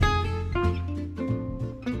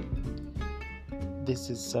This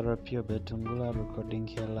is Sarapio Betungula recording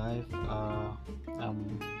here live.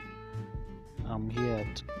 I'm here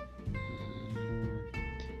to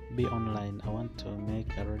be online. I want to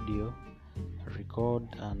make a radio, record,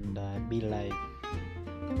 and be live.